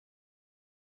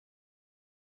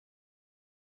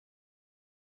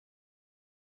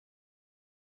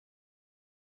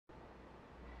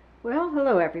Well,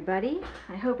 hello everybody.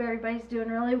 I hope everybody's doing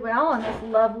really well on this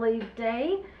lovely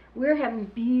day. We're having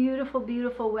beautiful,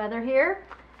 beautiful weather here.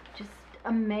 Just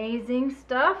amazing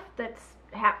stuff that's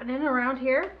happening around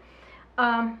here.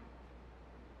 I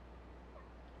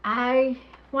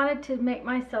wanted to make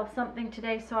myself something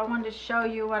today, so I wanted to show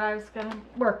you what I was going to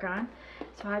work on.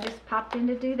 So I just popped in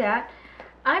to do that.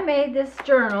 I made this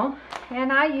journal,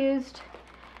 and I used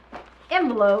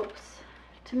envelopes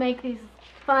to make these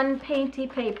fun painty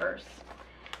papers.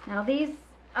 Now these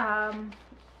have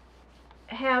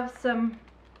some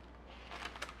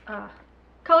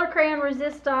color crayon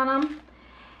resist on them,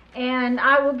 and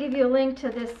I will give you a link to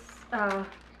this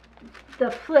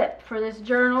the flip for this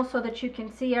journal so that you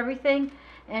can see everything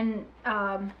and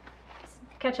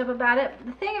catch up about it.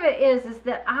 The thing of it is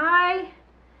that I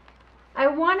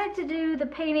wanted to do the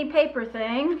painty paper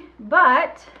thing,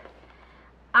 but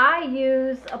I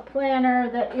use a planner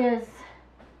that is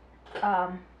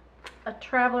a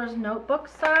traveler's notebook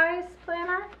size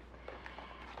planner.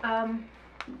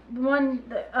 One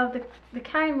of the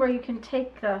kind where you can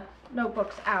take the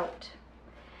notebooks out.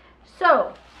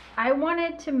 So I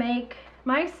wanted to make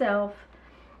myself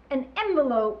an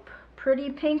envelope,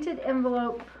 pretty painted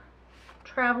envelope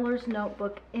traveler's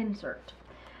notebook insert.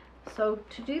 So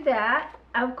to do that,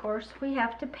 of course, we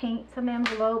have to paint some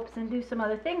envelopes and do some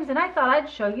other things, and I thought I'd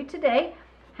show you today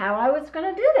how I was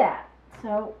going to do that.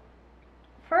 So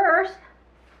first,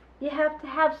 you have to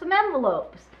have some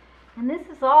envelopes, and this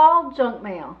is all junk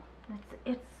mail.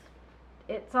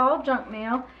 It's all junk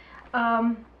mail.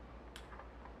 I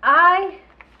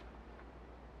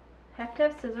have to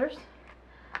have scissors.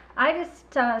 I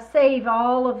just save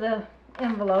all of the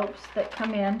envelopes that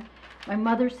come in. My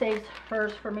mother saves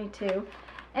hers for me too.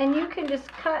 And you can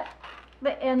just cut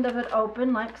the end of it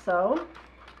open like so.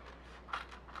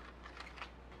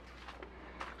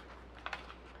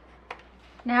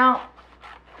 Now,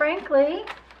 frankly,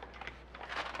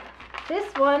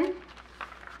 this one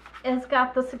has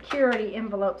got the security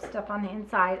envelope stuff on the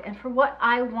inside, and for what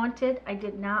I wanted, I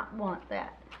did not want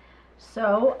that.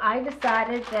 So I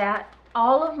decided that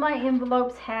all of my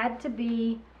envelopes had to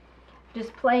be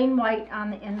just plain white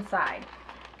on the inside.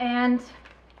 And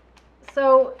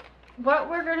so what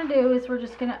we're going to do is we're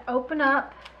just going to open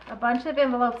up a bunch of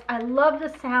envelopes. I love the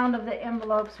sound of the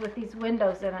envelopes with these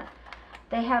windows in it.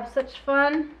 They have such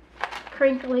fun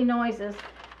crinkly noises.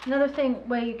 Another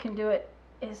way you can do it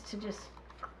is to just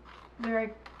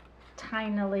very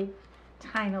tinily,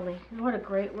 what a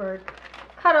great word,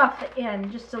 cut off the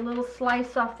end, just a little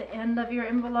slice off the end of your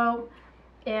envelope,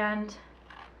 and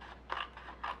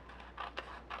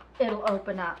it'll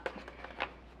open up.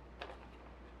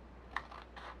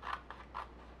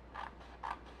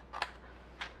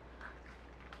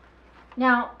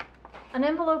 Now, an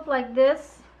envelope like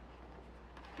this,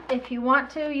 if you want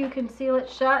to, you can seal it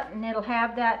shut and it'll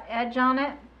have that edge on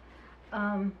it.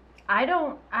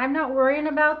 I'm not worrying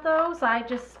about those. I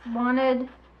just wanted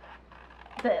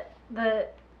the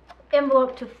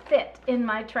envelope to fit in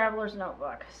my traveler's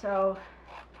notebook. So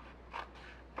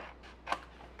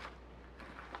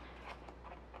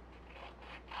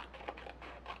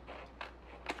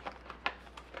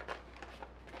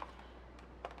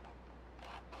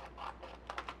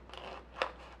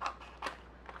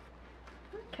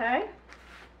okay,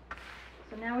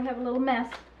 so now we have a little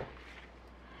mess,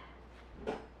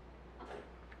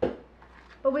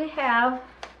 but we have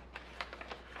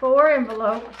 4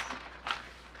 envelopes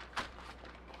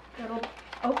that'll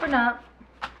open up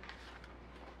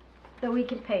that we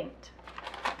can paint.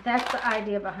 That's the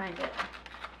idea behind it.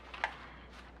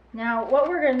 Now what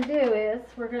we're going to do is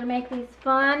we're going to make these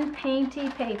fun painty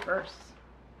papers,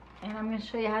 and I'm going to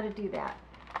show you how to do that.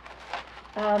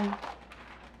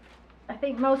 I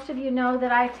think most of you know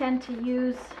that I tend to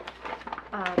use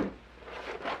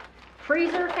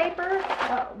freezer paper.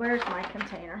 Oh, where's my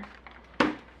container?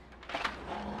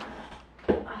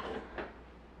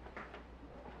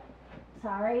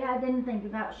 Sorry, I didn't think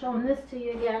about showing this to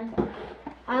you again.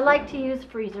 I like to use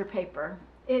freezer paper.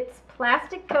 It's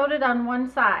plastic coated on one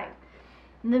side.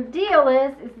 And the deal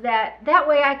is that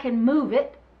way I can move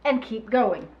it and keep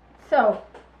going. So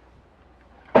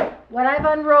what I've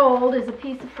unrolled is a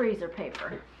piece of freezer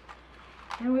paper,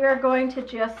 and we are going to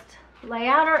just lay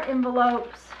out our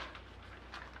envelopes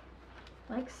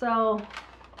like so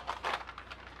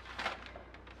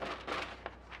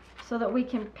that we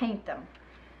can paint them.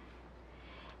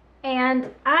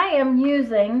 And I am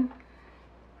using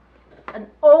an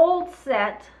old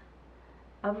set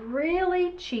of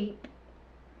really cheap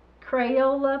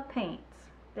Crayola paints.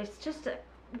 It's just a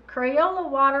Crayola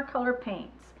watercolor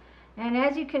paints. And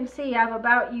as you can see, I've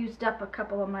about used up a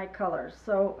couple of my colors.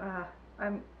 So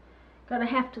I'm gonna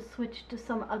have to switch to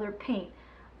some other paint.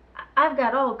 I've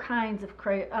got all kinds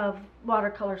of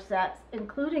watercolor sets,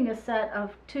 including a set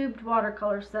of tubed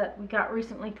watercolor set we got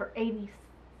recently for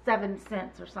 87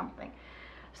 cents or something.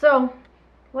 So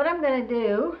what I'm going to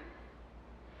do,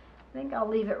 I think I'll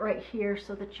leave it right here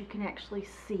so that you can actually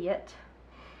see it.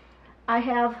 I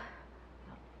have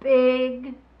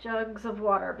big jugs of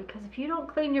water, because if you don't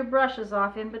clean your brushes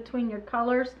off in between your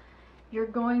colors, you're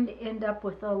going to end up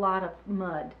with a lot of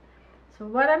mud. So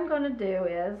what I'm going to do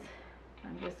is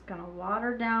I'm just going to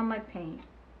water down my paint.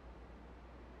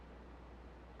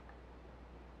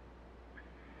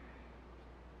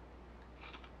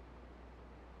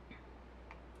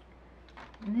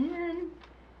 And then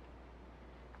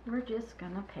we're just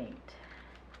going to paint.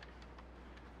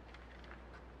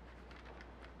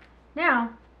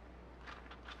 Now,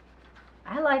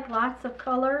 I like lots of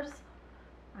colors.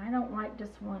 I don't like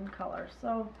just one color.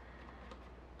 So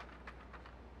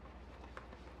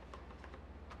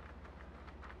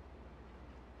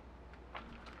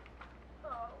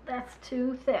that's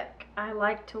too thick. I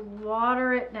like to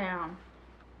water it down.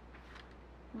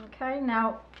 Okay,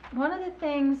 now one of the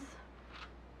things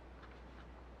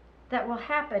that will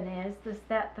happen is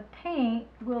that the paint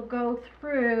will go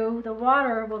through, the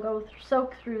water will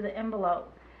soak through the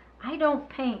envelope. I don't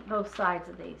paint both sides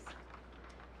of these.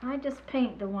 I just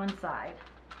paint the one side.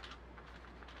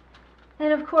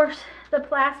 And of course the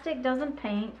plastic doesn't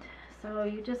paint, so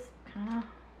you just kind of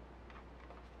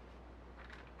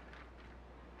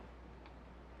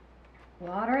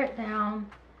water it down,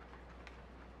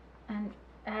 and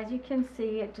as you can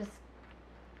see, it just,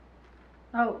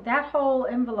 oh, that whole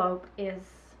envelope is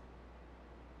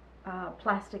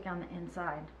plastic on the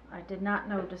inside. I did not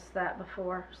notice that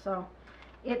before, so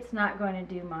it's not going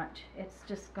to do much. It's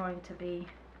just going to be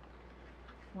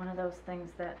one of those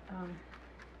things that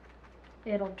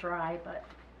it'll dry, but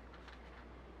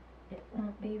it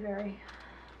won't be very.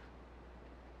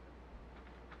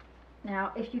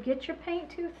 Now, if you get your paint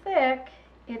too thick,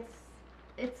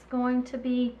 it's going to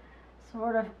be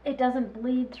sort of, it doesn't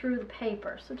bleed through the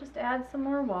paper. So just add some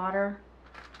more water.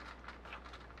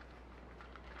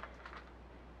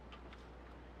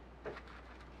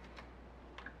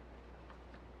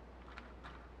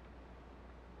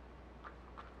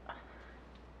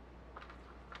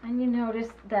 And you notice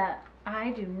that I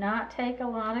do not take a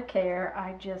lot of care.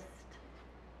 I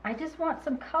just want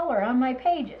some color on my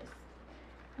pages.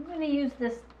 I'm going to use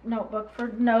this notebook for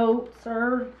notes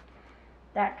or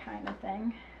that kind of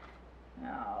thing.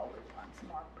 Oh, we want some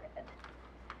more red.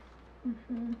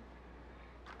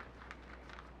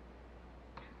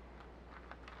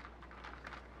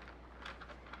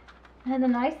 And the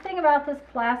nice thing about this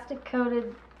plastic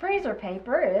coated freezer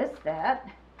paper is that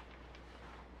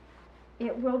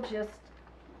it will just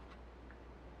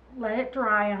let it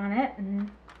dry on it. And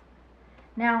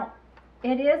now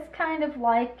it is kind of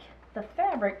like the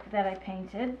fabric that I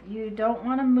painted. You don't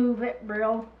want to move it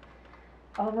real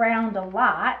around a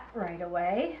lot right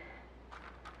away.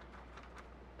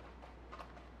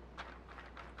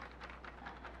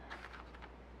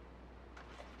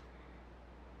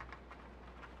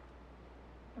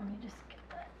 Let me just get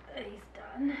these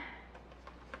done.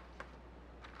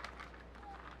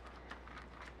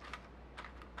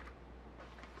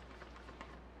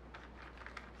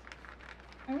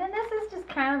 And then this is just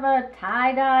kind of a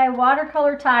tie-dye,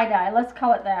 watercolor tie-dye. Let's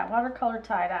call it that, watercolor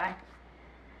tie-dye.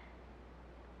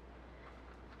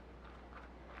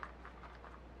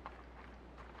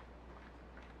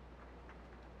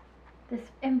 This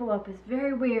envelope is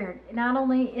very weird. Not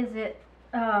only is it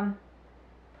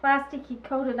plasticky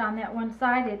coated on that one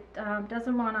side, it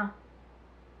doesn't want to,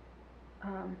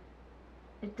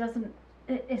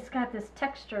 it's got this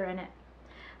texture in it.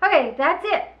 Okay, that's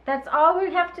it. That's all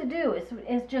we have to do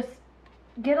is just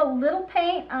get a little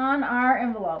paint on our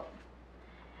envelope.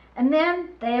 And then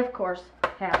they, of course,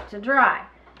 have to dry.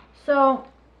 So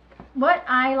what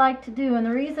I like to do, and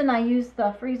the reason I use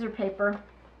the freezer paper,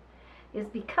 is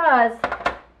because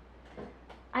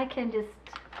I can just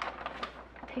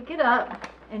pick it up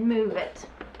and move it.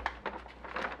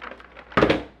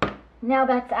 Now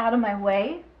that's out of my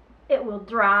way. It will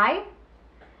dry,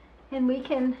 and we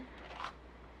can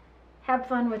have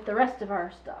fun with the rest of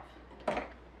our stuff.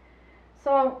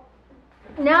 So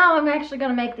now I'm actually going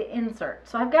to make the insert.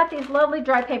 So I've got these lovely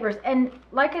dry papers, and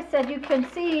like I said, you can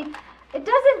see it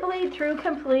doesn't bleed through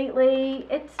completely.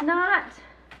 It's not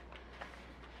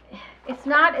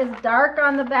as dark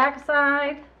on the back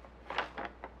side,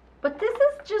 but this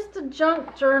is just a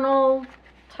junk journal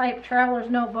type traveler's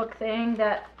notebook thing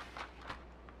that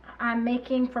I'm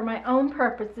making for my own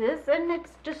purposes, and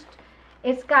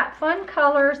It's got fun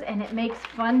colors and it makes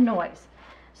fun noise.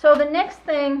 So the next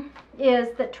thing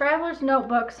is that Traveler's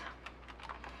Notebooks,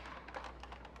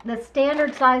 the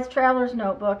standard size Traveler's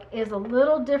Notebook is a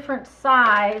little different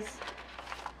size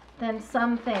than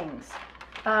some things.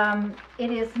 It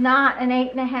is not an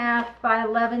 8.5 by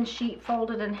 11 sheet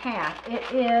folded in half. It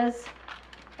is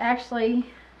actually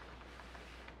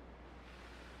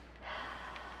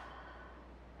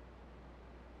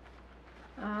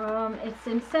it's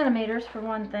in centimeters for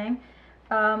one thing.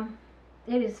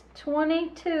 It is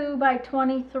 22 by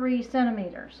 23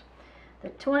 centimeters. The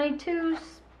 22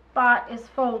 spot is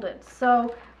folded,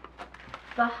 so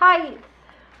the height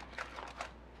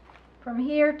from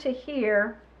here to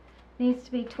here needs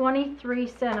to be 23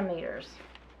 centimeters,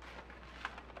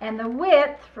 and the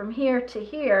width from here to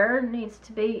here needs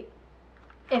to be,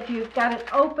 if you've got it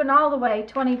open all the way,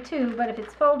 22, but if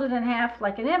it's folded in half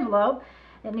like an envelope,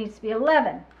 it needs to be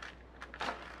 11.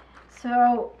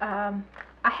 So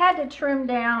I had to trim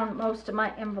down most of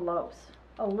my envelopes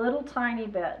a little tiny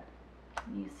bit.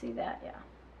 You see that? Yeah.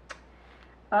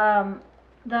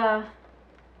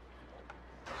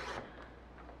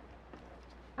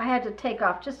 I had to take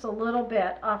off just a little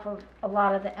bit off of a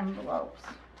lot of the envelopes.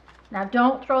 Now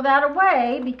don't throw that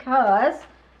away, because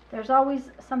there's always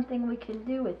something we can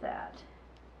do with that.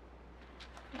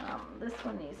 This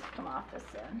one needs to come off this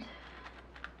end.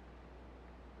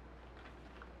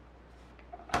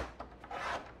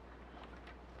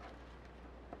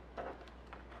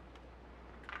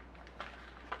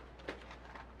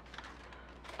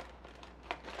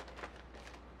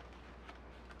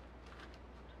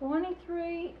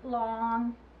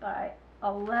 Long by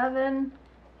 11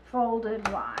 folded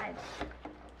wide.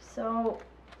 So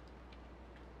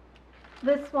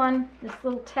this one, this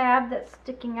little tab that's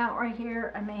sticking out right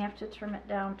here, I may have to trim it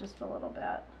down just a little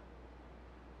bit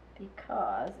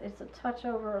because it's a touch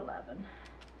over 11.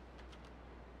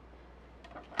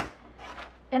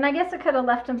 And I guess I could have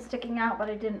left them sticking out, but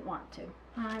I didn't want to.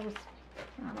 I was,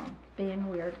 I don't know, being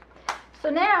weird. So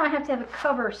now I have to have a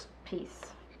cover piece.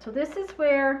 So this is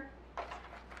where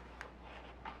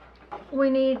we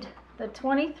need the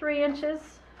 23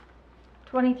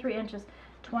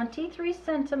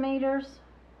 centimeters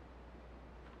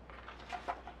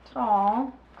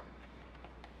tall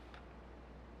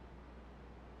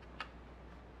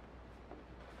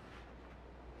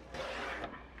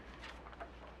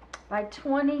by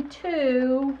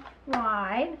 22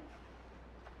 wide.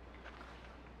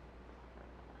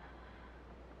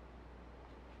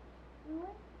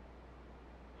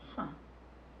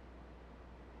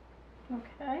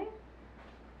 Okay.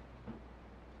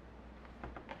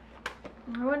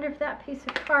 I wonder if that piece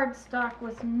of cardstock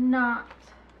was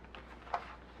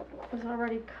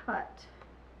already cut.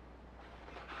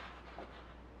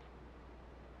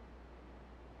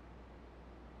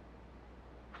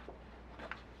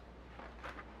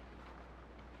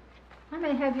 I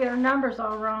may have your numbers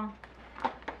all wrong.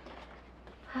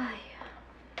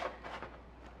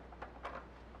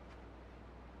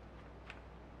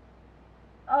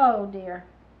 Oh dear.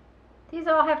 These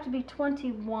all have to be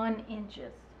 21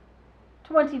 inches.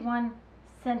 21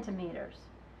 centimeters.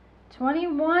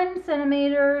 21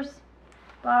 centimeters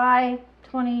by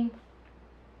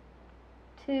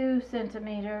 22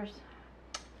 centimeters.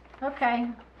 Okay.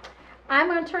 I'm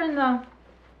going to turn the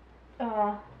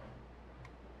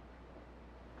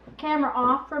camera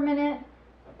off for a minute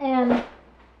and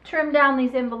trim down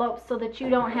these envelopes so that you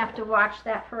don't have to watch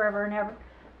that forever and ever.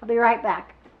 I'll be right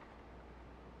back.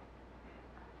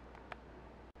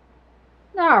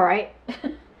 All right.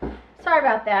 Sorry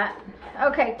about that.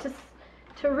 Okay,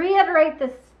 to reiterate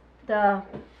this, the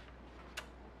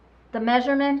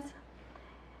measurements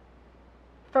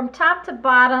from top to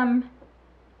bottom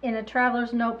in a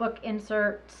Traveler's Notebook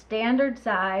insert standard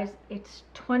size, it's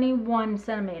 21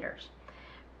 centimeters.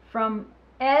 From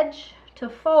edge to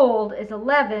fold is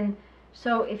 11,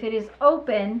 so if it is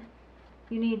open,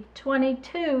 you need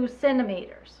 22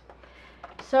 centimeters.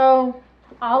 So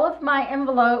all of my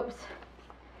envelopes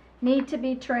need to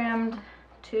be trimmed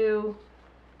to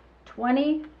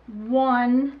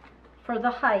 21 for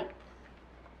the height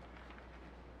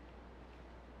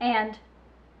and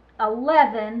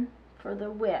 11 for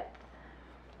the width.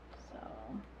 So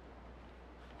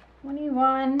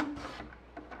 21,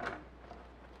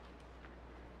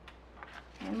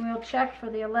 and we'll check for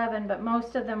the 11, but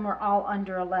most of them were all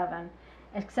under 11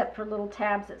 except for little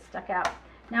tabs that stuck out.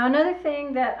 Now another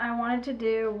thing that I wanted to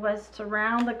do was to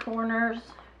round the corners.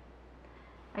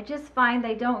 I just find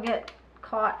they don't get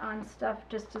caught on stuff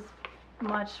just as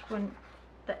much when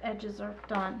the edges are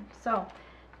done. So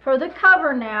for the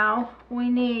cover now, we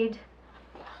need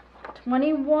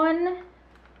 21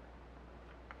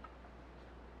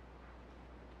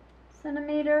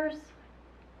 centimeters.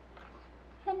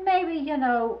 And maybe, you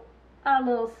know, a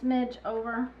little smidge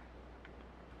over.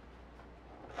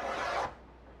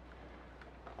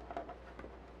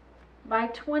 By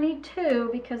 22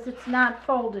 because it's not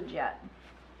folded yet.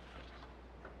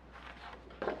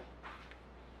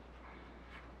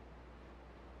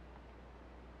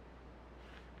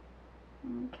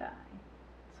 Okay,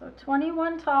 so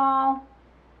 21 tall,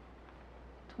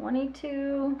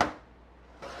 22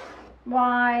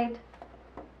 wide,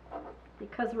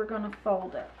 because we're going to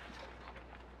fold it.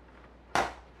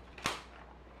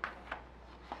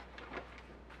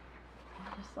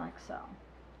 Just like so.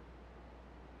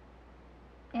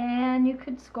 And you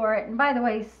could score it. And by the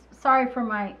way, sorry for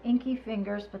my inky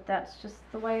fingers, but that's just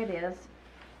the way it is.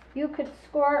 You could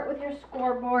score it with your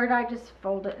scoreboard. I just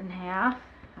fold it in half.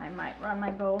 I might run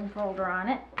my bone folder on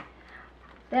it.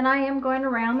 Then I am going to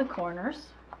round the corners.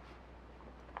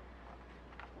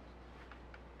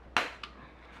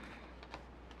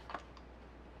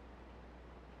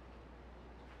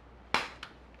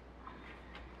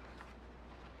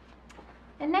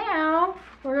 And now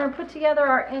we're going to put together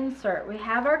our insert. We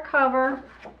have our cover.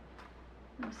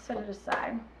 Let's set it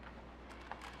aside.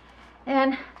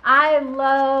 And I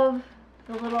love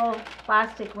the little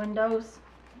plastic windows,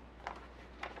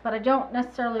 but I don't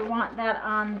necessarily want that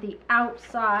on the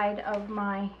outside of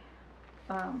my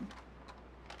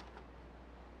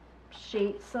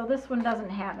sheet. So this one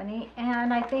doesn't have any.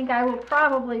 And I think I will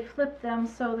probably flip them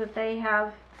so that they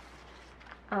have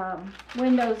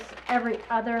windows every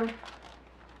other .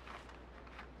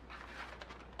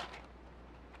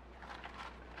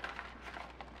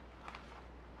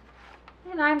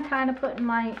 And I'm kind of putting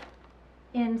my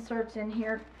inserts in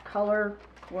here color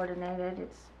coordinated.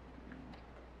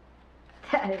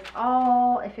 That is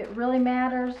all. If it really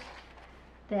matters,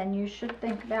 then you should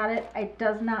think about it. It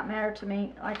does not matter to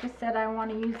me. Like I said, I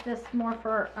want to use this more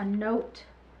for a note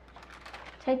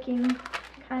taking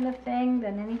kind of thing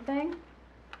than anything.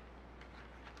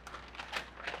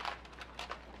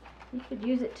 You could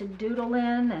use it to doodle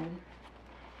in. And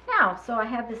now, so I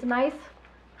have this nice,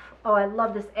 oh, I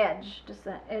love this edge. Just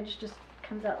that edge just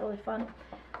comes out really fun.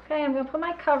 Okay, I'm going to put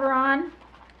my cover on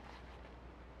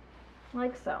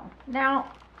like so.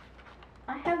 Now,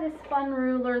 I have this fun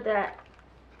ruler that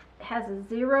has a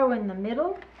 0 in the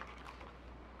middle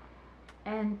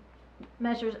and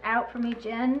measures out from each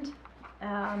end.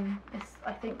 It's,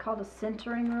 I think, called a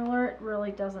centering ruler. It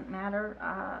really doesn't matter.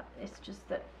 It's just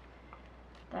that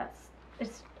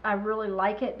I really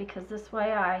like it because this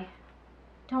way I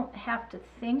don't have to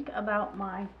think about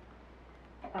my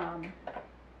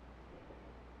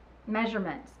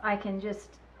measurements. I can just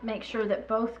make sure that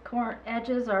both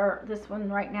edges are, this one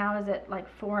right now is at like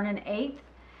 4 1/8,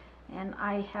 and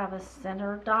I have a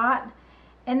center dot.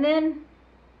 And then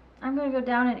I'm going to go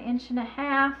down 1.5 inches and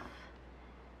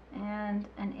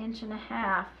 1.5 inches.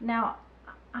 Now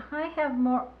I have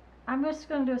more, I'm just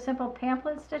going to do a simple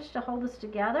pamphlet stitch to hold this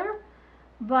together,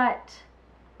 but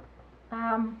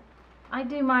I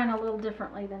do mine a little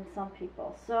differently than some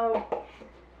people. So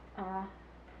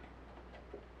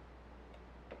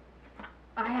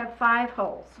I have 5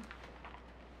 holes,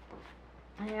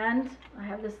 and I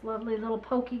have this lovely little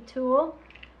pokey tool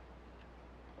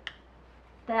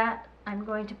that I'm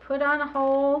going to put on a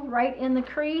hole right in the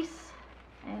crease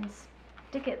and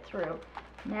stick it through.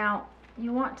 Now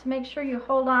you want to make sure you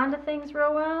hold on to things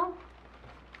real well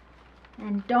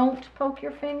and don't poke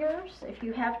your fingers. If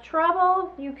you have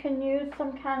trouble, you can use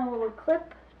some kind of little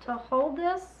clip to hold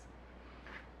this.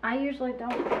 I usually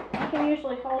don't. I can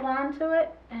usually hold on to it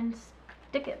and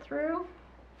stick it through.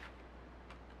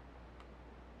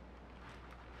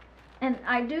 And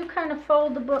I do kind of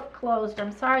fold the book closed.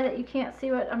 I'm sorry that you can't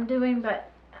see what I'm doing, but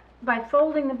by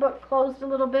folding the book closed a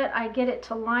little bit, I get it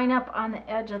to line up on the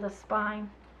edge of the spine.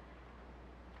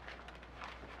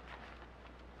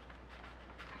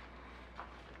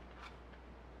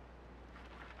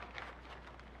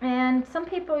 And some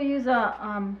people use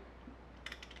a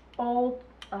old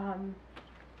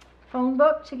phone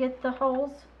book to get the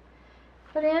holes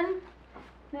put in.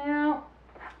 Now,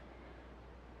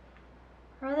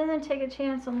 rather than take a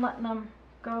chance on letting them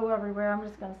go everywhere, I'm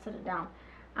just going to sit it down.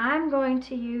 I'm going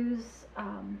to use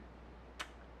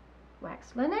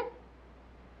wax linen,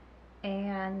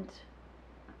 and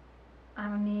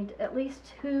I need at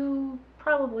least 2,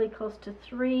 probably close to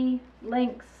 3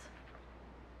 lengths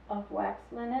of wax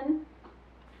linen.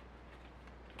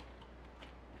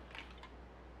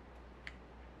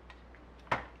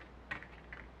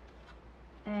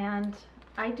 And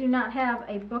I do not have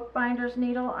a bookbinder's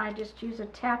needle. I just use a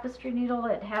tapestry needle.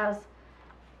 It has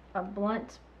a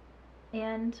blunt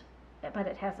end, but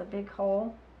it has a big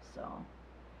hole. So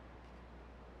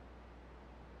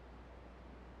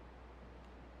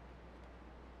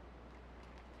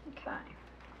okay.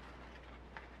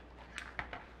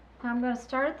 Now I'm going to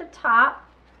start at the top,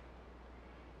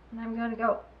 and I'm going to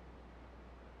go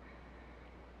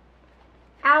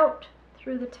out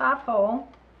through the top hole.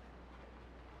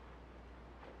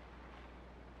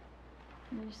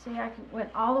 And you see I went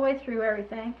all the way through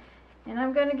everything, and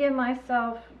I'm going to give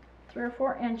myself 3 or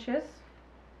 4 inches.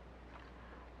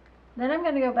 Then I'm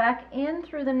going to go back in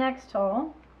through the next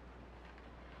hole,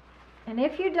 and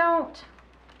if you don't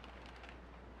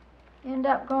end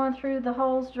up going through the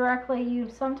holes directly, you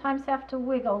sometimes have to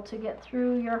wiggle to get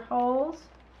through your holes,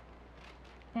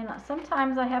 and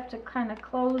sometimes I have to kind of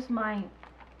close my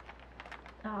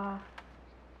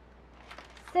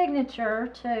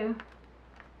signature to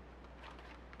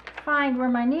find where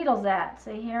my needle's at.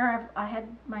 See here, I had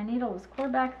my needle was clear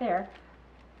back there,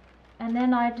 and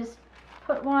then I just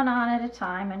put one on at a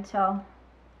time until,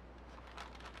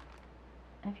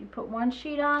 if you put one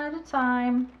sheet on at a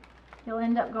time, you'll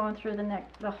end up going through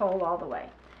the hole all the way.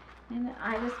 And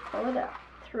I just pull it up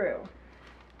through.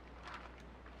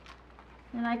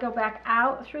 Then I go back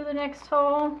out through the next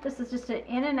hole. This is just an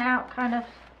in and out kind of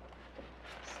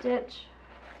stitch.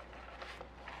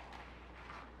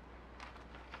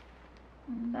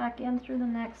 And back in through the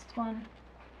next one.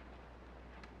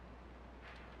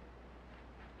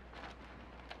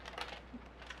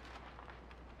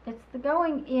 It's the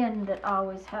going in that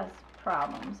always has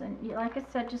problems, and like I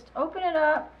said, just open it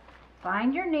up,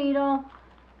 find your needle,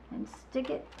 and stick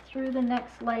it through the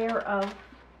next layer of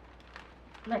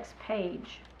next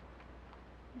page,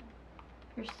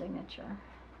 your signature.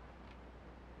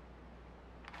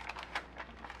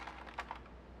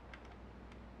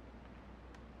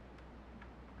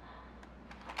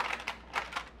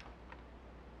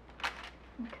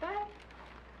 Okay.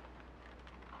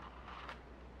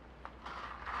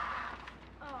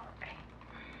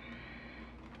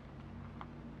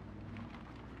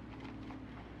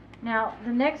 Now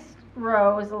the next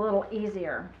row is a little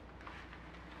easier.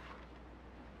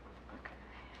 Okay.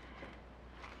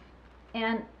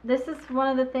 And this is one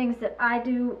of the things that I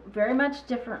do very much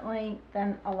differently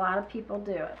than a lot of people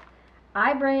do it.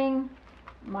 I bring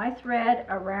my thread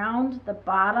around the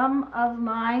bottom of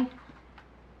my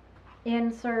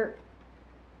insert.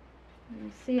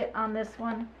 You see it on this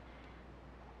one.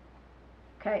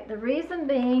 Okay, the reason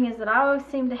being is that I always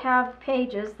seem to have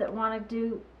pages that want to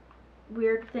do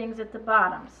weird things at the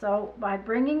bottom. So by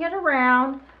bringing it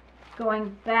around,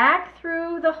 going back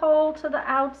through the hole to the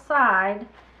outside,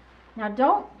 now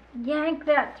don't yank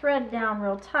that thread down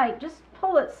real tight, just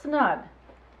pull it snug.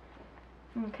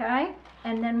 Okay,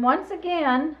 and then once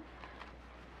again,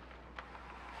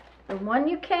 the one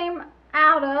you came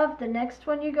out of, the next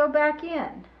one you go back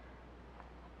in.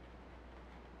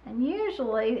 And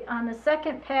usually on the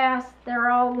second pass they're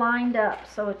all lined up,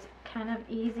 so it's kind of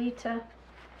easy to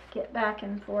get back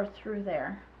and forth through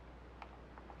there.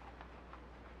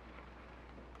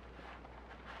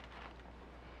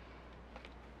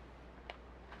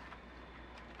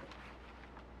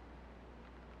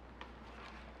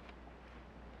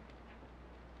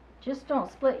 Just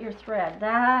don't split your thread.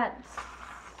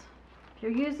 If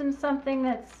you're using something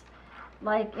that's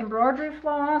like embroidery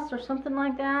floss or something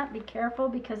like that, be careful,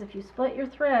 because if you split your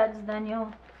threads, then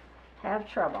you'll have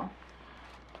trouble.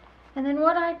 And then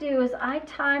what I do is I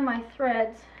tie my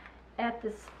threads at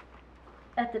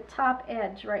the top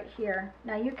edge right here.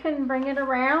 Now you can bring it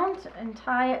around and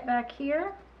tie it back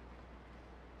here.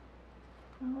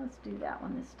 Well, let's do that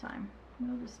one this time.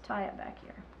 We'll just tie it back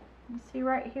here. You see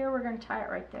right here, we're going to tie it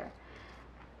right there.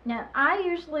 Now I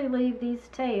usually leave these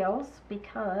tails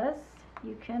because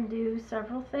you can do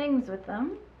several things with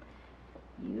them.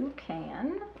 You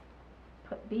can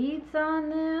put beads on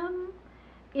them.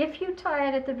 If you tie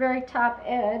it at the very top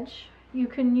edge, you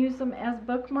can use them as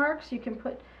bookmarks. You can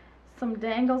put some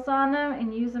dangles on them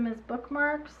and use them as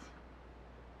bookmarks.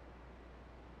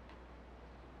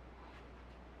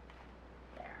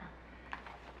 There.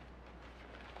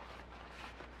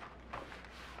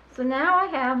 So now I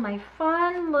have my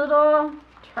fun little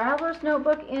traveler's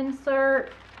notebook insert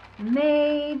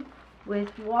made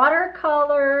with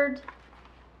watercolored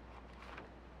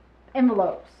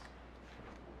envelopes.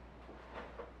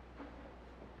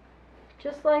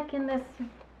 Just like in this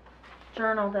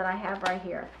journal that I have right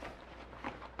here.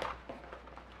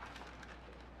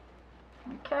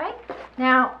 Okay,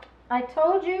 now I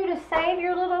told you to save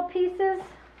your little pieces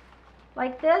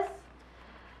like this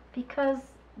because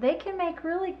they can make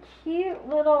really cute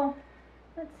little,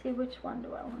 let's see, which one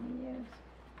do I want to use?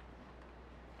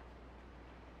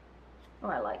 Oh,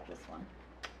 I like this one.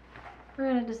 We're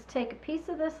going to just take a piece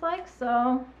of this like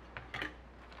so.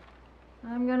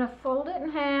 I'm going to fold it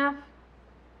in half.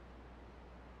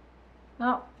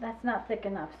 Oh, that's not thick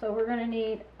enough. So we're going to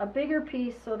need a bigger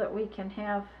piece so that we can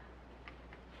have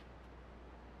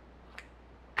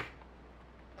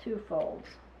 2 folds.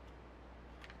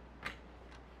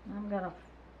 I'm going to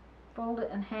fold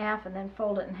it in half and then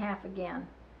fold it in half again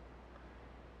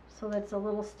so that it's a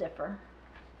little stiffer.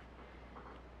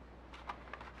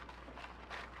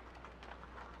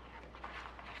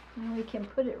 And we can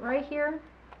put it right here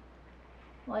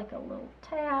like a little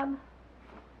tab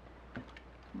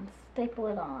and staple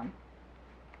it on.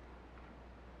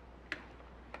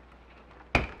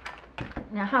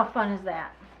 Now how fun is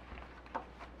that?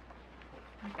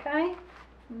 Okay,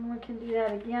 and we can do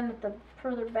that again at the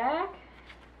further back.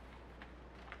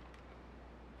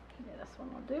 Yeah, this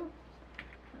one will do.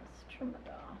 Let's trim it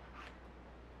off.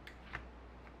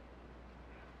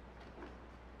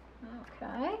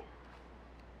 Okay.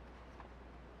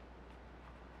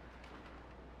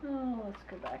 Oh, let's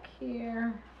go back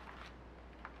here.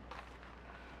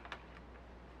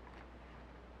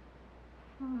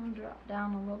 I'll drop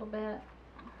down a little bit.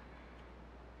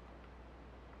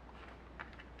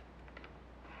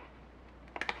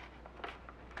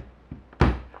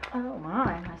 Oh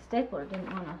my stapler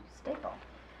didn't want to staple.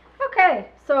 Okay,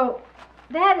 so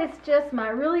that is just my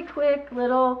really quick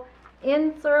little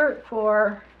insert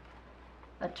for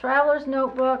a traveler's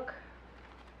notebook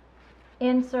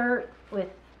insert with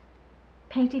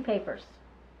Painty papers.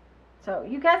 So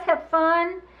you guys have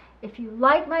fun. If you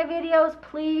like my videos,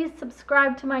 please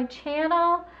subscribe to my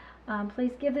channel.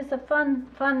 Please give this a thumbs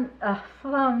up, a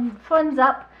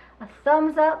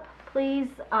thumbs up. Please,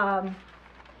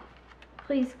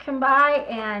 please come by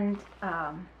and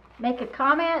make a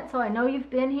comment so I know you've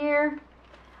been here.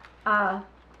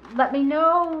 Let me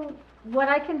know what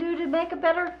I can do to make a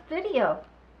better video.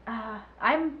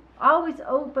 I'm always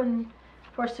open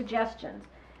for suggestions.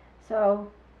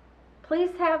 So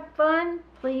please have fun,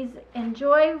 please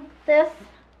enjoy this,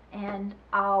 and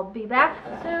I'll be back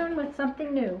soon with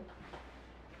something new.